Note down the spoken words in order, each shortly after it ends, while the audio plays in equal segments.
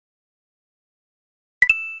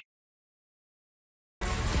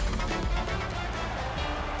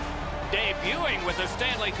Debuting with the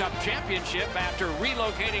Stanley Cup Championship after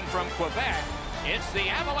relocating from Quebec, it's the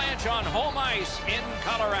Avalanche on home ice in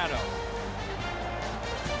Colorado.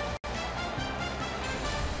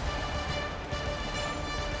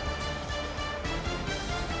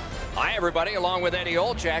 Hi, everybody. Along with Eddie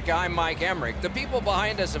Olczyk, I'm Mike Emmerich. The people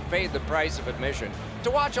behind us have paid the price of admission to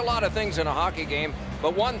watch a lot of things in a hockey game,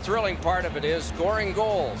 but one thrilling part of it is scoring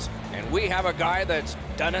goals. And we have a guy that's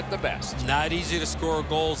done it the best. Not easy to score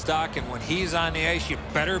goals, Doc, and when he's on the ice, you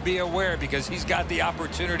better be aware because he's got the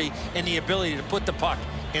opportunity and the ability to put the puck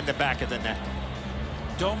in the back of the net.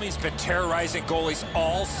 Domi's been terrorizing goalies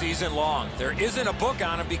all season long. There isn't a book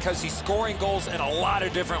on him because he's scoring goals in a lot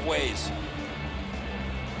of different ways.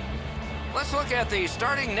 Let's look at the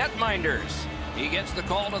starting netminders. He gets the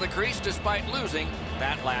call to the crease despite losing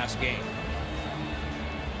that last game.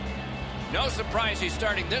 No surprise he's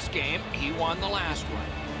starting this game. He won the last one.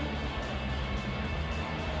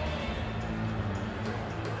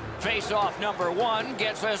 Face-off number 1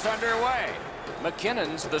 gets us underway.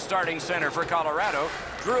 MacKinnon's the starting center for Colorado.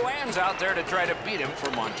 Drouin's out there to try to beat him for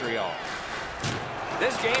Montreal.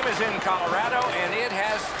 This game is in Colorado, and it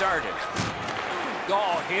has started.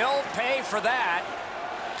 Oh, he'll pay for that.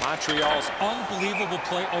 Montreal's unbelievable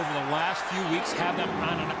play over the last few weeks have them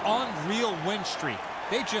on an unreal win streak.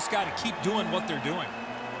 They just got to keep doing what they're doing.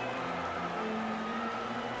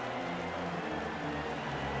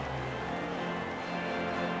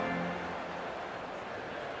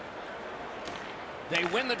 They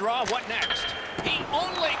win the draw. What next? He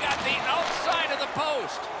only got the outside of the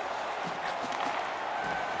post.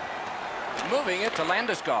 Moving it to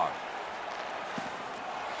Landeskog.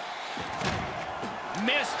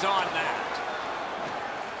 Missed on that.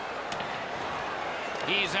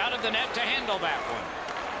 He's out of the net to handle that one.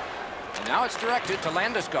 Now it's directed to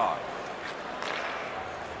Landeskog.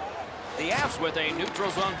 The Avs with a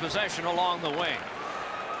neutral zone possession along the wing.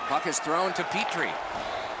 Puck is thrown to Petrie.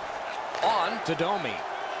 On to Domi.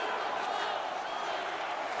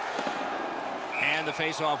 And the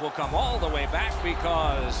faceoff will come all the way back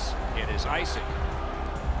because it is icing.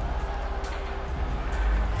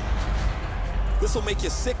 This will make you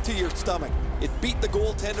sick to your stomach. It beat the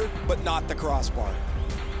goaltender, but not the crossbar.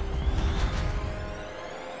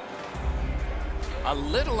 A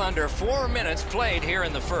little under 4 minutes played here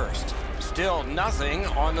in the first. Still nothing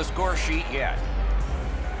on the score sheet yet.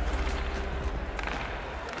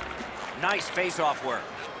 Nice face-off work.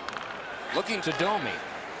 Looking to Domi.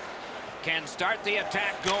 Can start the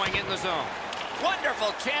attack going in the zone.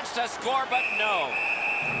 Wonderful chance to score, but no.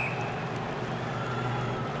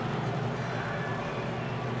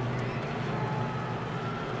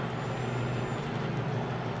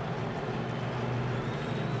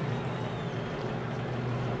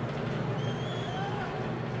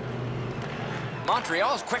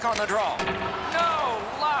 Montreal's quick on the draw. No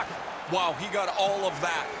luck. Wow, he got all of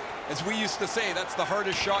that. As we used to say, that's the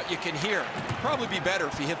hardest shot you can hear. Probably be better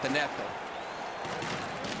if he hit the net, though.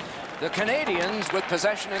 The Canadiens with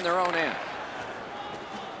possession in their own end.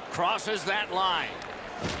 Crosses that line.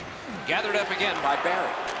 Gathered up again by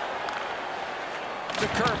Barry. To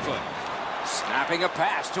Kerfoot. Snapping a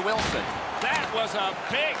pass to Wilson. That was a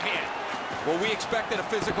big hit. Well, we expected a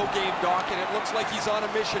physical game, Doc, and it looks like he's on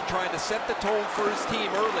a mission trying to set the tone for his team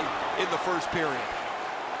early in the first period.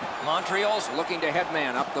 Montreal's looking to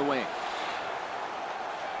headman up the wing.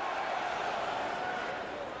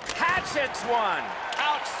 Hatchets one.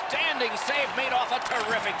 Outstanding save made off a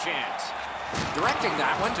terrific chance. Directing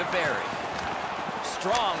that one to Barry.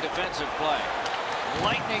 Strong defensive play.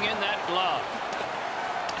 Lightning in that glove.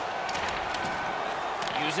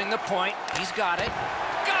 Using the point. He's got it.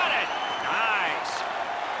 Got it! Nice.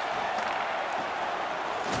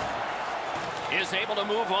 Is able to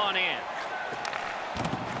move on in.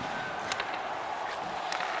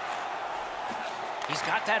 He's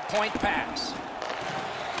got that point pass.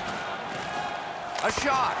 A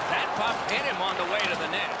shot. That puck hit him on the way to the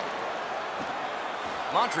net.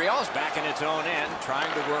 Montreal's back in its own end, trying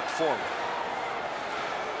to work forward.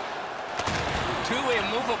 Two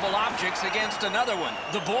immovable objects against another one.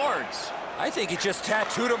 The boards. I think he just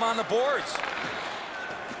tattooed him on the boards.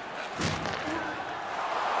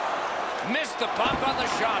 Missed the puck on the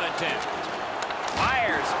shot attempt.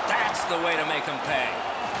 Fires. That's the way to make him pay.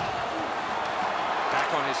 Back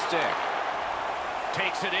on his stick.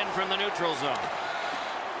 Takes it in from the neutral zone.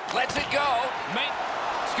 Lets it go.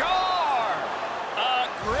 Score! A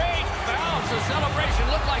great bounce. The celebration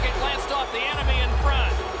looked like it glanced off the enemy in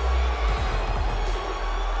front.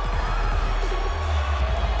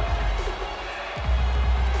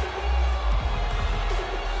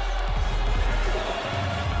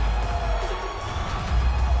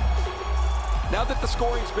 that the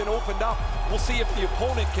scoring's been opened up. We'll see if the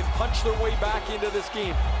opponent can punch their way back into this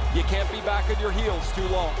game. You can't be back on your heels too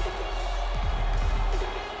long.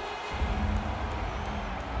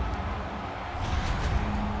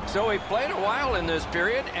 So we played a while in this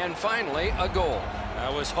period, and finally a goal. I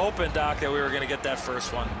was hoping, Doc, that we were going to get that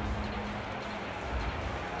first one.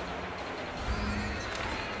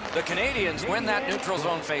 The Canadiens win that neutral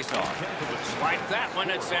zone faceoff. Swipe that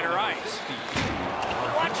one at center ice.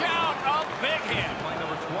 Watch out! A big hit.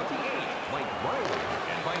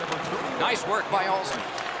 Nice work by Olsen.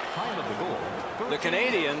 The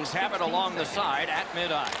Canadiens have it along the side at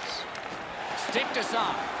mid-ice. Stick to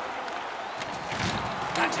side.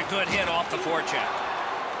 That's a good hit off the forecheck.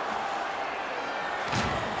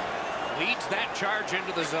 Leads that charge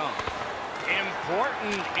into the zone.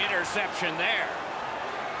 Important interception there.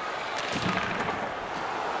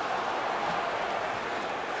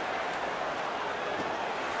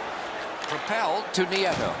 Propelled to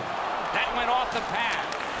Nieto. That went off the pad.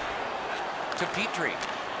 To Petrie.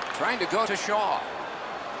 Trying to go to Shaw.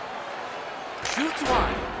 Shoots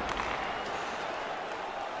one.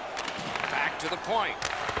 Back to the point.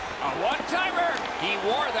 A one-timer. He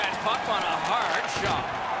wore that puck on a hard shot.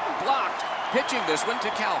 Blocked. Pitching this one to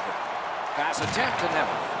Calvert. Pass attempt to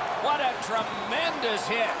Neville. What a tremendous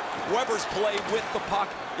hit. Weber's play with the puck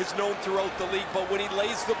is known throughout the league, but when he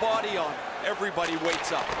lays the body on, everybody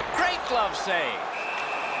wakes up. Great glove save.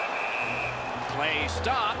 Play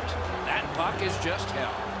stopped. That puck is just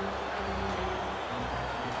held.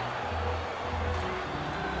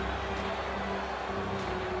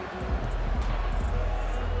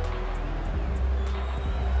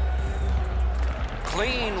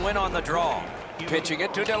 Clean win on the draw. Pitching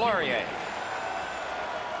it to Delorier.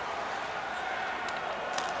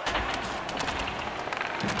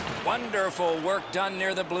 Wonderful work done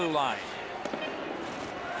near the blue line.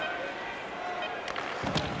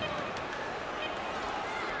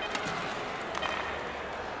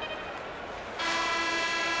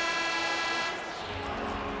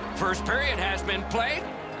 First period has been played.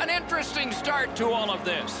 An interesting start to all of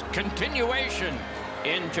this. Continuation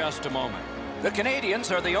in just a moment. The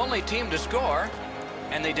Canadiens are the only team to score,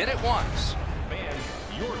 and they did it once. Fans,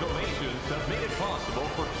 your donations have made it possible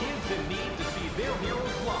for kids in need to see their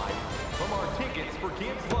heroes live from our Tickets for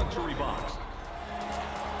Kids luxury box.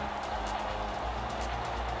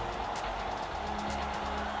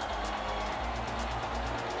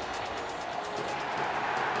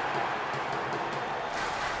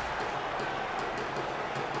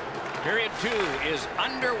 Period 2 is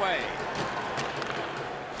underway.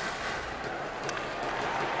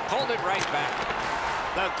 Pulled it right back.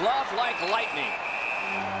 The glove like lightning.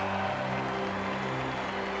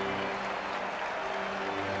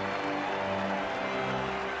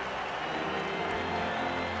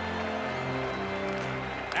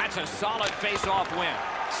 That's a solid face-off win.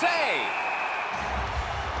 Save!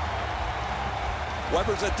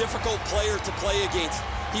 Weber's a difficult player to play against.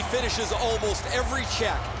 He finishes almost every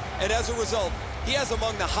check, and as a result, he has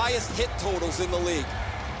among the highest hit totals in the league.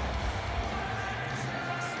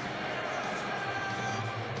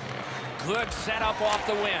 Good setup off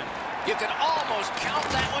the win. You could almost count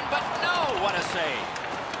that one, but no, what a save.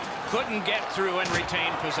 Couldn't get through and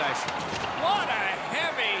retain possession. What a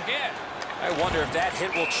heavy hit. I wonder if that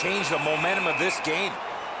hit will change the momentum of this game.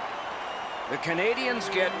 The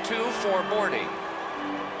Canadiens get 2 for boarding.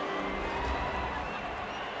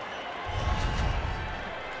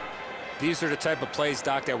 These are the type of plays,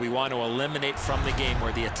 Doc, that we want to eliminate from the game,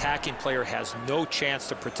 where the attacking player has no chance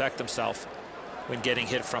to protect himself when getting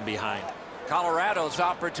hit from behind. Colorado's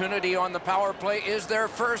opportunity on the power play is their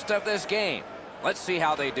first of this game. Let's see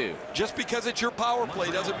how they do. Just because it's your power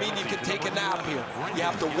play doesn't mean you can take a nap here. You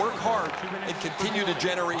have to work hard and continue to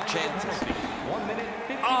generate chances.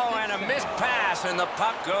 Oh, and a missed pass, and the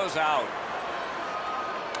puck goes out.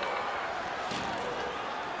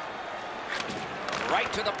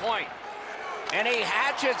 Right to the point. And he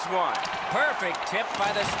hatchets one. Perfect tip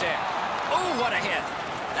by the stick. Oh, what a hit.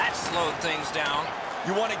 That slowed things down.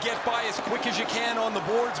 You want to get by as quick as you can on the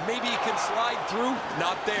boards. Maybe you can slide through.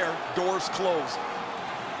 Not there. Doors closed.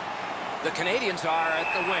 The Canadiens are at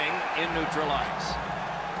the wing in neutral ice.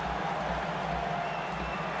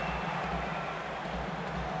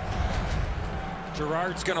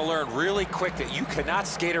 Girard's going to learn really quick that you cannot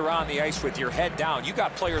skate around the ice with your head down. You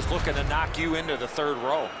got players looking to knock you into the third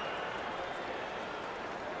row.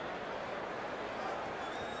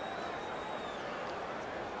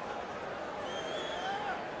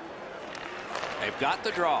 They've got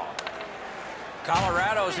the draw.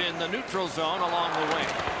 Colorado's in the neutral zone along the wing.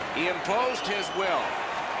 He imposed his will.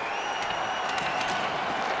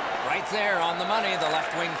 Right there on the money, the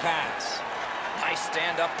left wing pass. Nice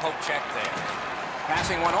stand-up poke check there.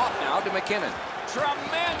 Passing one off now to MacKinnon.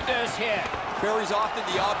 Tremendous hit. Barry's often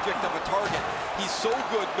the object of a target. He's so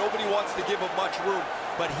good, nobody wants to give him much room,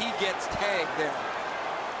 but he gets tagged there.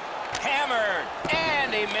 Hammered,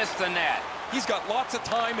 and he missed the net. He's got lots of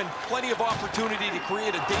time and plenty of opportunity to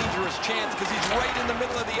create a dangerous chance because he's right in the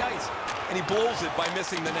middle of the ice, and he blows it by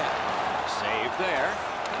missing the net. Save there.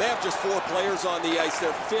 They have just 4 players on the ice.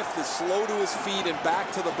 Their 5th is slow to his feet and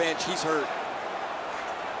back to the bench. He's hurt.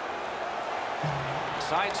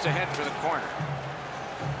 Sides to head for the corner.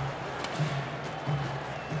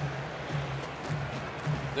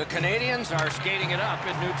 The Canadiens are skating it up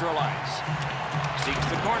at neutral ice. Seeks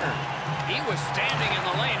the corner. He was standing in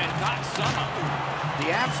the lane and got some of it. The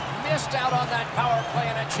Avs missed out on that power play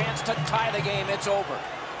and a chance to tie the game. It's over.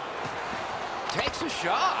 Takes a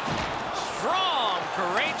shot. Strong,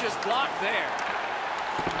 courageous block there.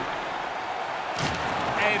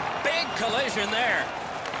 A big collision there.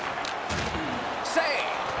 Save.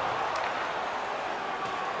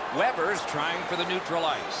 Weber's trying for the neutral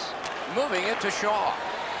ice. Moving it to Shea.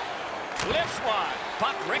 Flips one.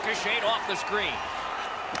 Puck ricocheted off the screen.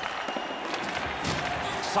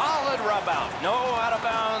 Solid rub out. No out of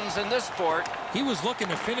bounds in this sport. He was looking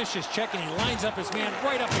to finish his check, and he lines up his man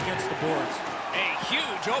right up against the boards. A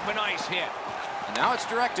huge open ice hit. And now it's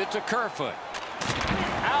directed to Kerfoot.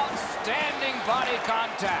 Outstanding body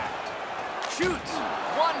contact. Shoots.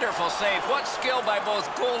 Wonderful save. What skill by both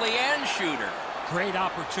goalie and shooter. Great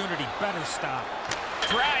opportunity. Better stop.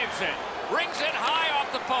 Drives it. Rings it high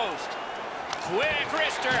off the post. Quick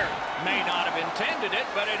wrister. May not have intended it,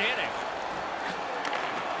 but it hit him.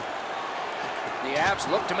 The Avs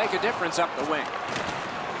look to make a difference up the wing.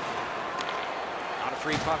 Not a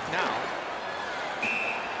free puck now.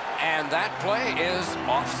 And that play is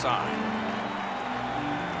offside.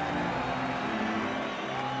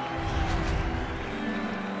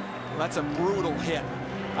 That's a brutal hit.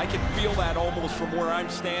 I can feel that almost from where I'm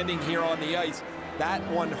standing here on the ice. That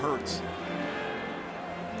one hurts.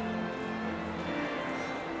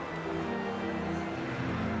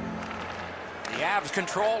 The Avs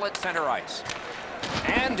control at center ice.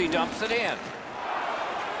 And he dumps it in.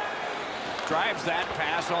 Drives that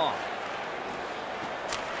pass on.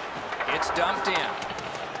 It's dumped in.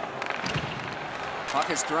 Puck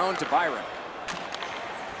is thrown to Byron.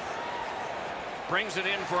 Brings it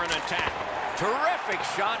in for an attack. Terrific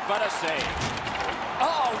shot, but a save.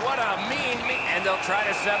 Oh, what a mean. And they'll try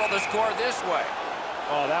to settle the score this way.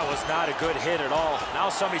 Oh, that was not a good hit at all. Now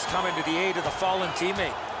somebody's coming to the aid of the fallen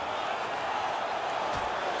teammate.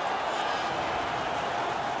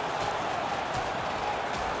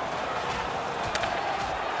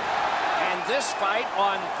 This fight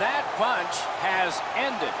on that punch has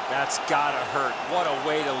ended. That's gotta hurt. What a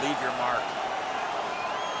way to leave your mark.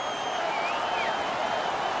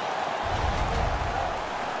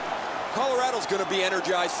 Colorado's going to be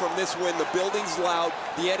energized from this win. The building's loud.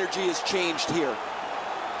 The energy has changed here.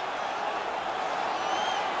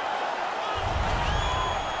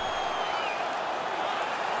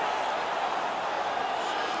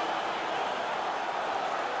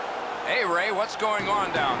 Hey, Ray, what's going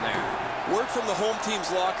on down there? Word from the home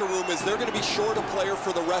team's locker room is they're going to be short a player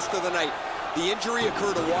for the rest of the night. The injury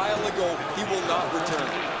occurred a while ago. He will not return.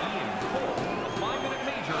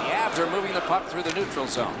 The Avs are moving the puck through the neutral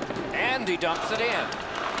zone. And he dumps it in.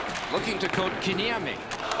 Looking to Kotkaniemi.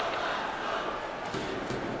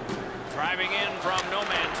 Driving in from no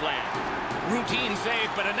man's land. Routine save,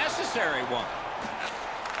 but a necessary one.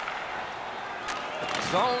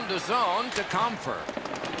 Zone to zone to Comfort.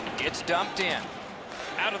 It's dumped in.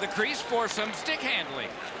 Out of the crease for some stick handling.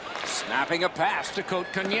 Snapping a pass to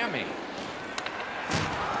Kotkaniemi.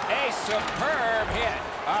 A superb hit.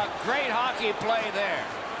 A great hockey play there.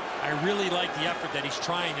 I really like the effort that he's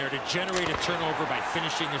trying there to generate a turnover by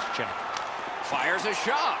finishing his check. Fires a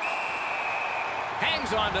shot.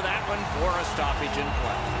 Hangs on to that one for a stoppage in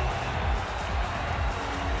play.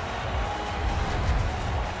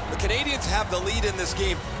 The Canadiens have the lead in this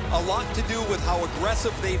game. A lot to do with how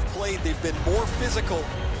aggressive they've played. They've been more physical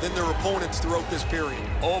than their opponents throughout this period.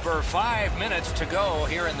 Over 5 minutes to go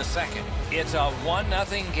here in the second. It's a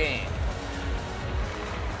 1-0 game.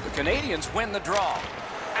 The Canadiens win the draw.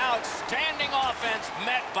 Outstanding offense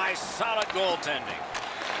met by solid goaltending.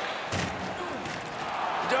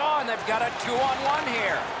 And they've got a 2-on-1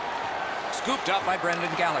 here. Scooped up by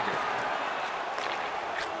Brendan Gallagher.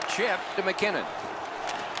 Chip to MacKinnon.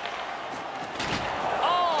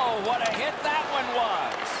 Oh, what a hit that one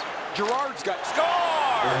was. Girard's got... Score!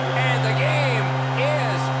 And the game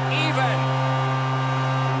is even.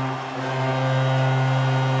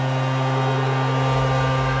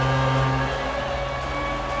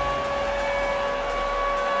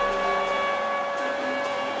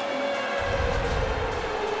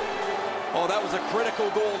 Oh, that was a critical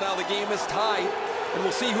goal. Now the game is tied, and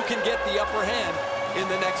we'll see who can get the upper hand in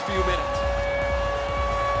the next few minutes.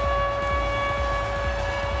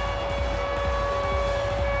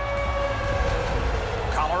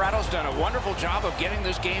 Colorado's done a wonderful job of getting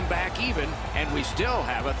this game back even, and we still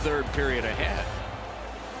have a third period ahead.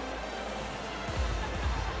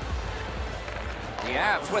 The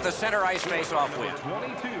Avs with a center ice face-off win.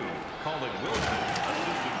 22, Colin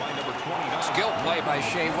assisted by number 29. Skill play by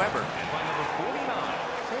Shea Weber. And by number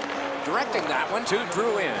 49. Directing that one to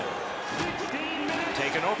Drouin. 16 minutes.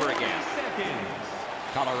 Taken over again. Seconds.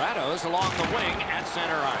 Colorado's along the wing at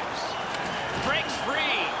center ice. Breaks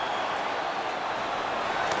free.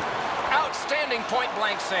 Outstanding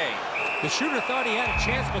point-blank save. The shooter thought he had a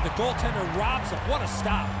chance, but the goaltender robs him. What a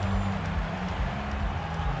stop.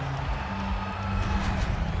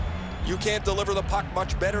 You can't deliver the puck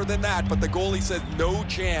much better than that, but the goalie says no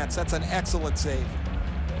chance. That's an excellent save.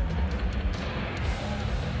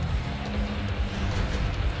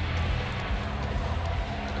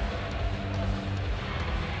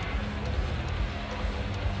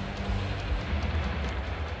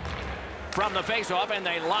 From the face-off, and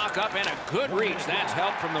they lock up, and a good reach. That's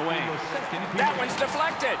help from the wing. That one's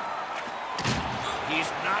deflected. He's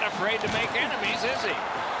not afraid to make enemies, is he?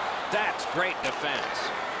 That's great defense.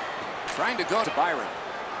 Trying to go to Byron.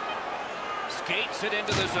 Skates it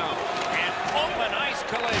into the zone. And open ice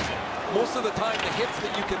collision. Most of the time, the hits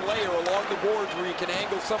that you can lay are along the boards where you can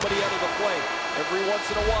angle somebody out of the play. Every once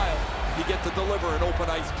in a while, you get to deliver an open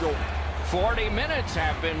ice jolt. 40 minutes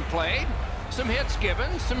have been played. Some hits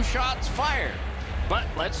given, some shots fired. But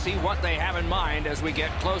let's see what they have in mind as we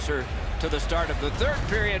get closer to the start of the third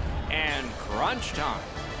period and crunch time.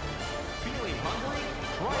 Feeling hungry?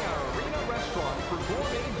 Try our arena restaurant for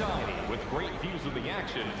gourmet dining with great views of the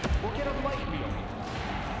action, or get a light meal.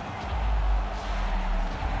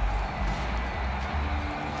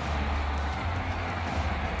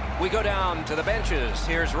 We go down to the benches.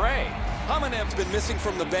 Here's Ray. Hamanev's been missing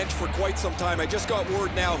from the bench for quite some time. I just got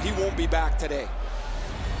word now he won't be back today.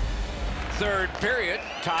 Third period,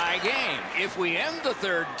 tie game. If we end the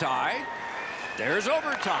third tie, there's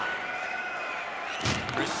overtime.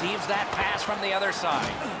 Receives that pass from the other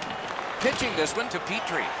side. Pitching this one to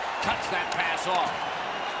Petrie. Cuts that pass off.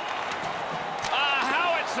 A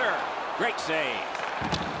howitzer. Great save.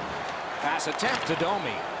 Pass attempt to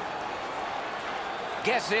Domi.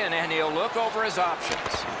 Gets in, and he'll look over his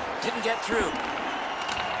options. Didn't get through.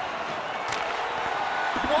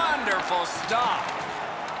 Wonderful stop.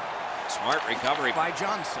 Smart recovery by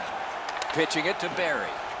Johnson. Pitching it to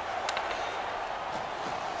Barry.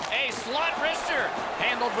 A slot wrister.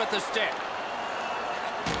 Handled with the stick.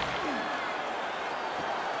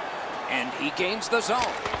 And he gains the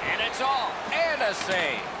zone. And it's all. And a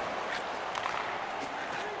save.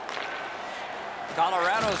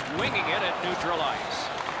 Colorado's winging it at neutral ice.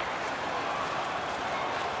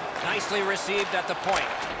 Nicely received at the point.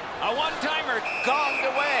 A one-timer gonged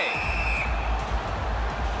away.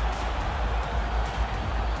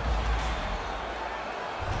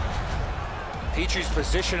 Petrie's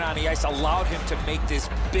position on the ice allowed him to make this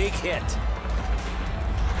big hit.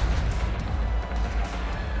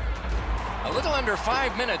 A little under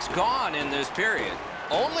 5 minutes gone in this period.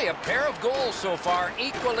 Only a pair of goals so far,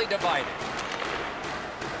 equally divided.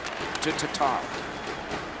 To Tatar.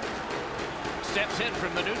 Steps in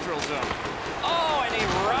from the neutral zone. Oh, and he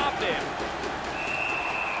robbed him.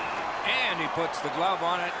 And he puts the glove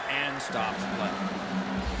on it and stops play.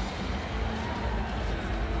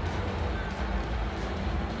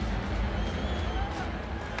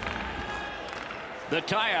 The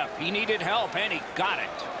tie-up. He needed help, and he got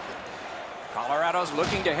it. Colorado's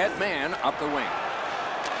looking to head man up the wing.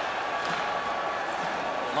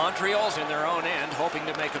 Montreal's in their own end, hoping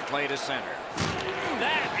to make a play to center.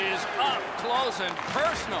 That is up close and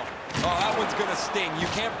personal. Oh, that one's going to sting. You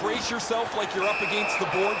can't brace yourself like you're up against the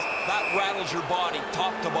boards. That rattles your body,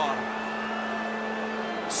 top to bottom.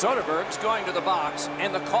 Soderberg's going to the box,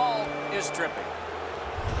 and the call is tripping.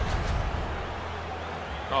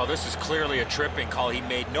 Oh, this is clearly a tripping call. He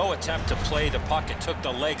made no attempt to play the puck and took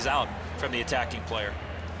the legs out from the attacking player.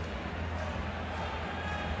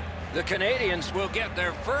 The Canadiens will get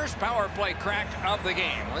their first power play crack of the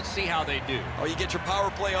game. Let's see how they do. Oh, you get your power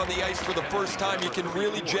play on the ice for the first time. You can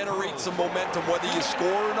really generate some momentum, whether you score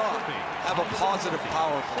or not. Have a positive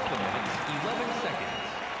power play. 11 seconds.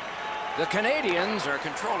 The Canadiens are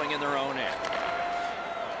controlling in their own end.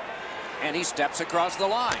 And he steps across the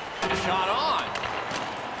line. Shot on.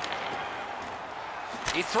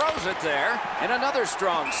 He throws it there, and another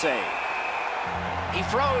strong save. He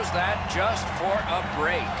froze that just for a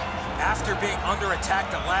break. After being under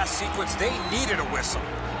attack the last sequence, they needed a whistle.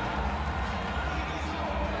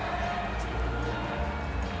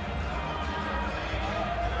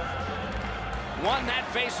 Won that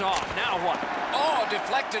face-off. Now what? Oh,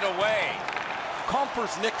 deflected away.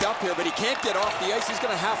 Comper's nicked up here, but he can't get off the ice. He's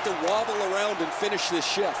going to have to wobble around and finish this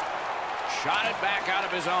shift. Shot it back out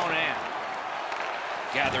of his own end.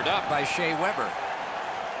 Gathered up by Shea Weber.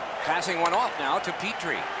 Passing one off now to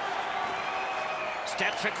Petrie.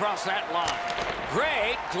 Steps across that line.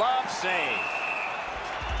 Great glove save.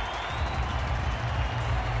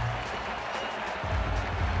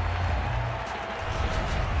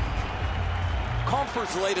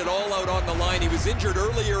 Comper's laid it all out on the line. He was injured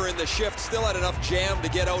earlier in the shift, still had enough jam to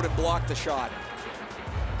get out and block the shot.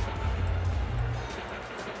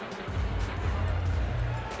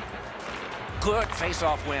 Good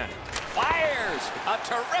face-off win. Fires! A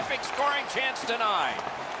terrific scoring chance denied.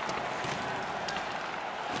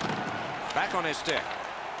 Back on his stick.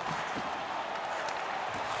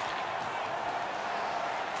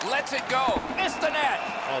 Lets it go. Missed the net.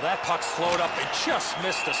 Oh, that puck slowed up and just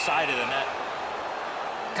missed the side of the net.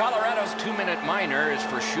 Colorado's 2-minute minor is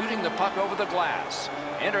for shooting the puck over the glass.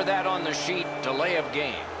 Enter that on the sheet, delay of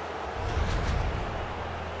game.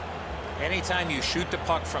 Anytime you shoot the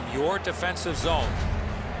puck from your defensive zone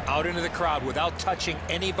out into the crowd without touching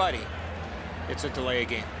anybody, it's a delay of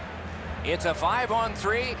game. It's a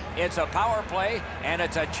 5-on-3, it's a power play, and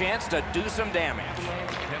it's a chance to do some damage.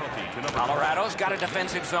 Colorado's got a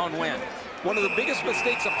defensive zone win. One of the biggest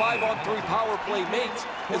mistakes a 5-on-3 power play makes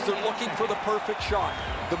is they're looking for the perfect shot.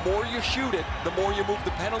 The more you shoot it, the more you move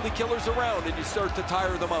the penalty killers around and you start to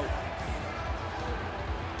tire them out.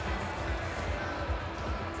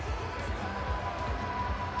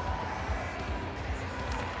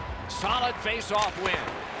 Solid face-off win.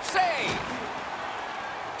 Save!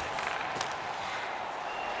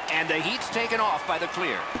 And the heat's taken off by the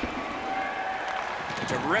clear.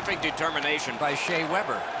 Terrific determination by Shea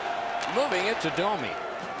Weber. Moving it to Domi.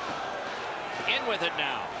 In with it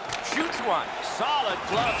now. Shoots one. Solid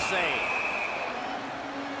glove save.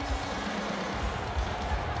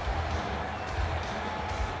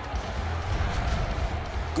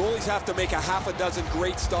 Goalies have to make a half a dozen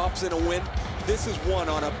great stops in a win. This is one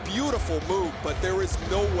on a beautiful move, but there is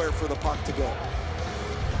nowhere for the puck to go.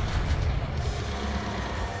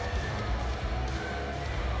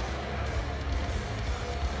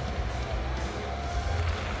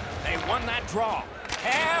 They won that draw.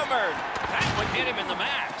 Hammered. That one hit him in the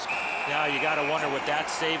mask. Now you got to wonder what that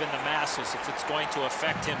save in the mask is, if it's going to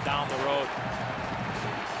affect him down the road.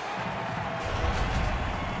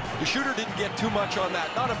 The shooter didn't get too much on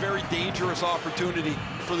that. Not a very dangerous opportunity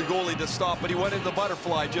for the goalie to stop, but he went in the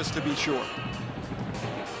butterfly just to be sure.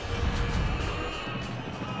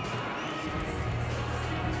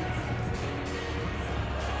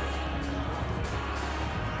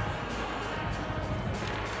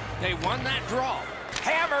 They won that draw.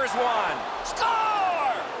 Hammers one.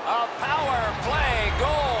 Score! A power play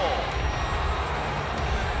goal.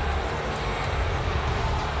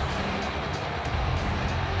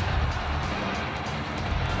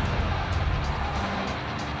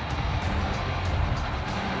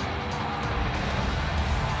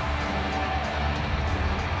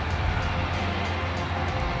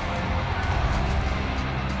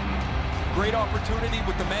 Great opportunity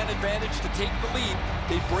with the man advantage to take the lead.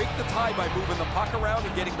 They break the tie by moving the puck around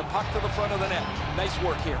and getting the puck to the front of the net. Nice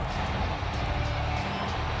work here.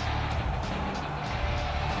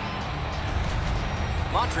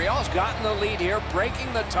 Montreal's gotten the lead here,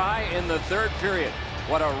 breaking the tie in the third period.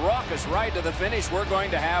 What a raucous ride to the finish we're going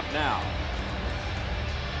to have now.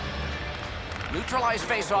 Neutralized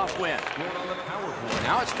face-off win.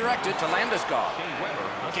 Now it's directed to Landeskog.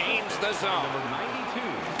 Gains the zone.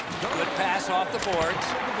 Good pass off the boards.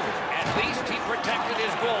 At least he protected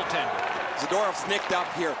his goaltender. Zadorov's nicked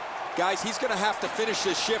up here. Guys, he's going to have to finish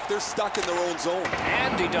this shift. They're stuck in their own zone.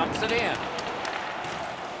 And he dumps it in.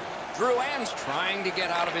 Drouin's trying to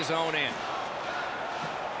get out of his own end.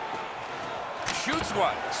 Shoots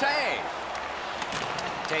one. Save.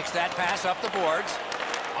 Takes that pass up the boards.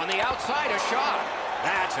 On the outside, a shot.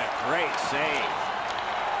 That's a great save.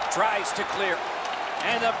 Tries to clear.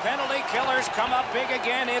 And the penalty killers come up big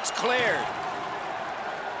again. It's cleared.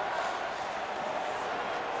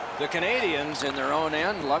 The Canadiens in their own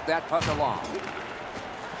end lug that puck along.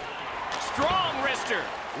 Strong wrister.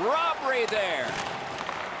 Robbery there.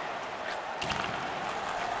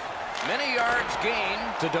 Many yards gained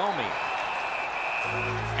to Domi.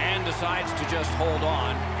 And decides to just hold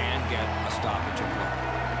on and get a stoppage of play.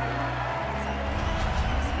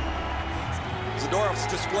 Zadorov's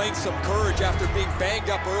displaying some courage after being banged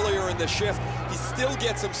up earlier in the shift. He still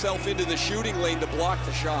gets himself into the shooting lane to block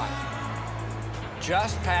the shot.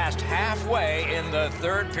 Just past halfway in the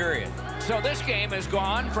third period. So this game has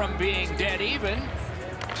gone from being dead even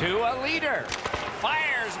to a leader.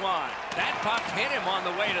 Fires one. That puck hit him on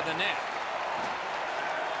the way to the net.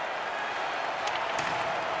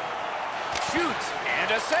 Shoots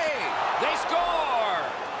and a save. They score.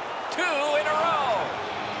 2 in a row.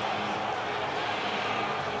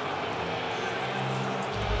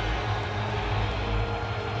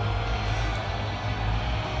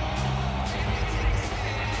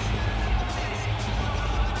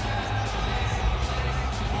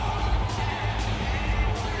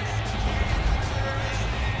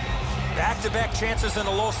 Back-to-back chances in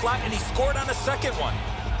the low slot, and he scored on the second one.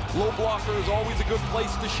 Low blocker is always a good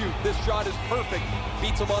place to shoot. This shot is perfect.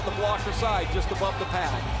 Beats him on the blocker side, just above the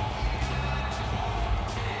pad.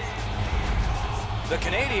 The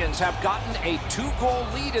Canadiens have gotten a 2-goal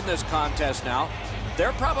lead in this contest now.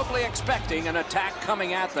 They're probably expecting an attack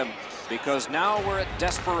coming at them because now we're at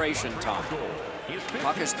desperation time.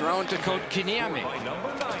 Puck is thrown to Kotkaniemi. By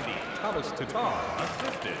number 90, Tomas Tatar,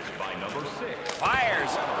 assisted by number 6.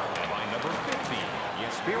 Fires. By number 50,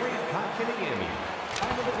 Kotkaniemi.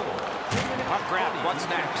 Puck grab. What's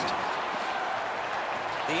next?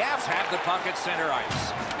 The Avs have the puck at center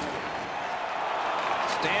ice.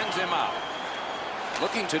 Stands him up.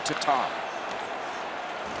 Looking to Tatar.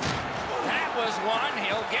 That was one.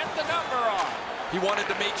 He'll get the number on. He wanted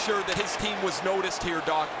to make sure that his team was noticed here,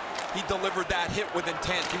 Doc. He delivered that hit with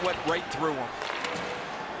intent. He went right through him.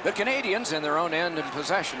 The Canadiens in their own end in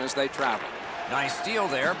possession as they travel. Nice steal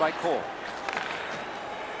there by Cole.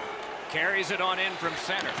 Carries it on in from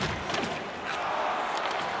center.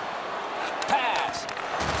 Pass.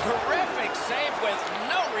 Terrific save with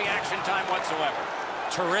no reaction time whatsoever.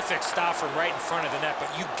 Terrific stop from right in front of the net, but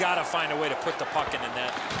you got to find a way to put the puck in the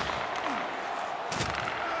net.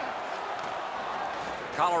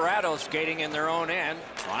 Colorado skating in their own end,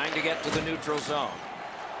 trying to get to the neutral zone.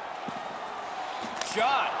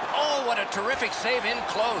 Shot. Oh, what a terrific save in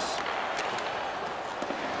close.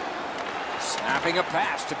 Snapping a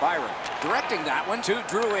pass to Byron. Directing that one to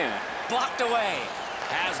Drouin. Blocked away.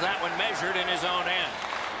 Has that one measured in his own end.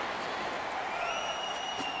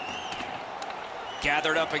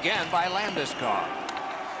 Gathered up again by Landeskog.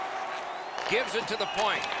 Gives it to the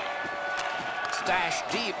point.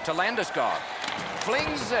 Stashed deep to Landeskog.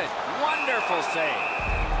 Flings it. Wonderful save.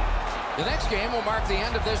 The next game will mark the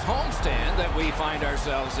end of this homestand that we find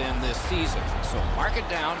ourselves in this season. So mark it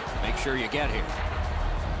down. Make sure you get here.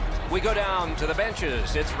 We go down to the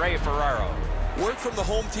benches. It's Ray Ferraro. Word from the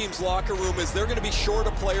home team's locker room is they're going to be short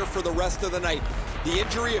a player for the rest of the night. The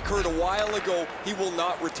injury occurred a while ago. He will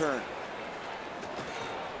not return.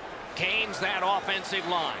 Canes that offensive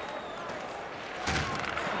line.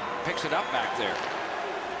 Picks it up back there.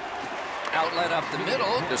 Outlet up the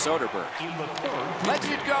middle to Soderberg. Lets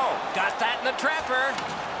it go. Got that in the trapper.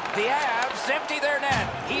 The Avs empty their net.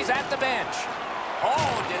 He's at the bench.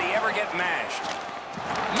 Oh, did he ever get mashed?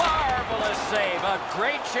 Marvelous save. A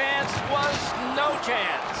great chance was no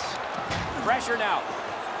chance. Pressure now.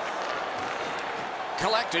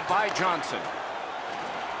 Collected by Johnson.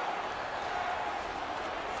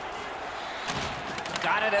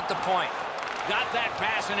 Got it at the point. Got that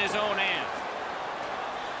pass in his own end.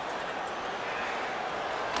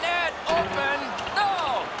 Net open.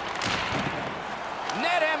 No.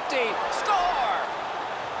 Net empty. Score.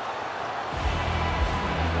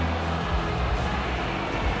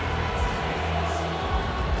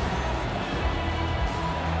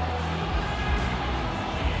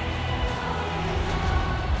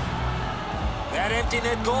 That empty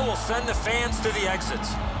net goal will send the fans to the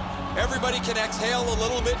exits. Everybody can exhale a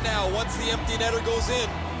little bit now. Once the empty netter goes in,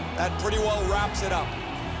 that pretty well wraps it up.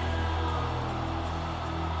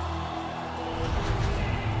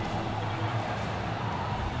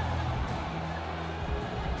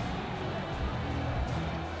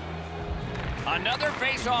 Another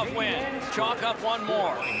face-off win. Chalk up one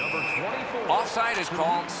more. Offside is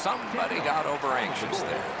called. Somebody got over anxious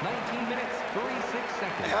there. 19 minutes, 36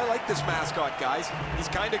 seconds. Hey, I like this mascot, guys. He's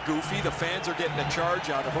kind of goofy. The fans are getting a charge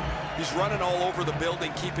out of him. He's running all over the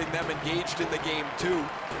building, keeping them engaged in the game, too.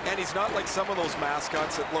 And he's not like some of those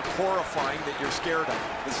mascots that look horrifying that you're scared of.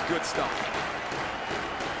 This is good stuff.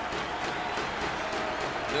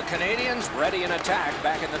 The Canadiens ready in attack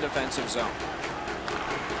back in the defensive zone.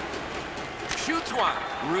 Shoots one.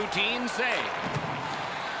 Routine save.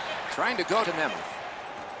 Trying to go to Nemeth.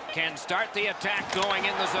 Can start the attack going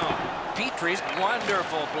in the zone. Petrie's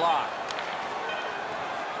wonderful block.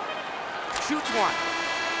 Shoots one.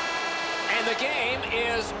 And the game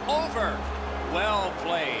is over. Well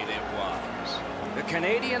played it was. The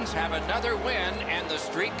Canadiens have another win, and the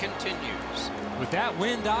streak continues. With that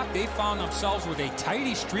win, Doc, they found themselves with a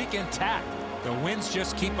tidy streak intact. The wins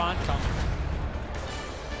just keep on coming.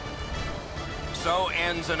 So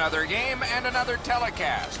ends another game and another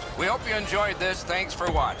telecast. We hope you enjoyed this. Thanks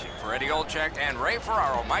for watching. For Eddie Olczyk and Ray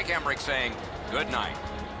Ferraro, Mike Emmerich saying good night.